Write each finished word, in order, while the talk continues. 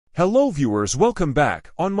Hello viewers, welcome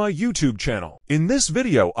back on my YouTube channel. In this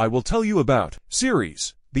video I will tell you about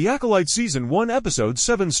series, The Acolyte Season 1 Episode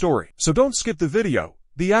 7 story. So don't skip the video.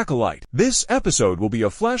 The Acolyte. This episode will be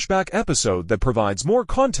a flashback episode that provides more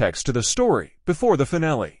context to the story before the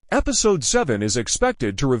finale. Episode 7 is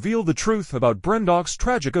expected to reveal the truth about Brendok's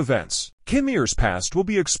tragic events. Kimir's past will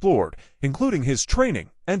be explored, including his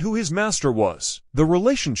training and who his master was. The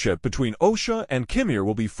relationship between Osha and Kimir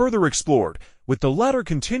will be further explored, with the latter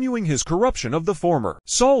continuing his corruption of the former.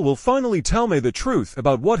 Saul will finally tell May the truth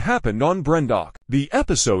about what happened on Brendok. The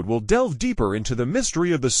episode will delve deeper into the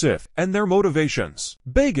mystery of the Sith and their motivations.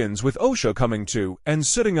 Begins with Osha coming to and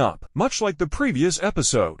sitting up, much like the previous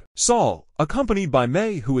episode. Saul, accompanied by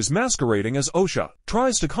May, who is masquerading as Osha,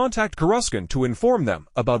 tries to contact Coruscant to inform them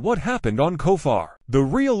about what happened on Kofar. The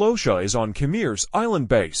real Osha is on Kimir's island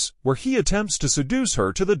base, where he attempts to seduce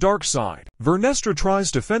her to the dark side. Vernestra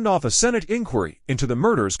tries to fend off a Senate inquiry into the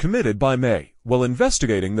murders committed by May, while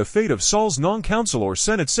investigating the fate of Saul's non-council or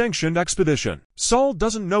Senate-sanctioned expedition. Saul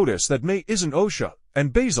doesn't notice that May isn't Osha,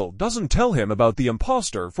 and Basil doesn't tell him about the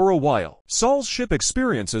imposter for a while. Saul's ship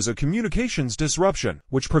experiences a communications disruption,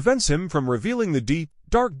 which prevents him from revealing the deep,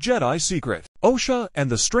 dark Jedi secret. Osha and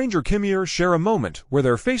the stranger Kimir share a moment where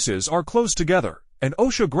their faces are close together, and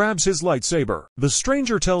Osha grabs his lightsaber. The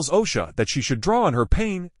stranger tells Osha that she should draw on her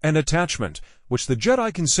pain and attachment, which the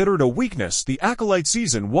Jedi considered a weakness. The Acolyte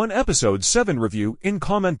Season 1 Episode 7 review in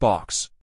comment box.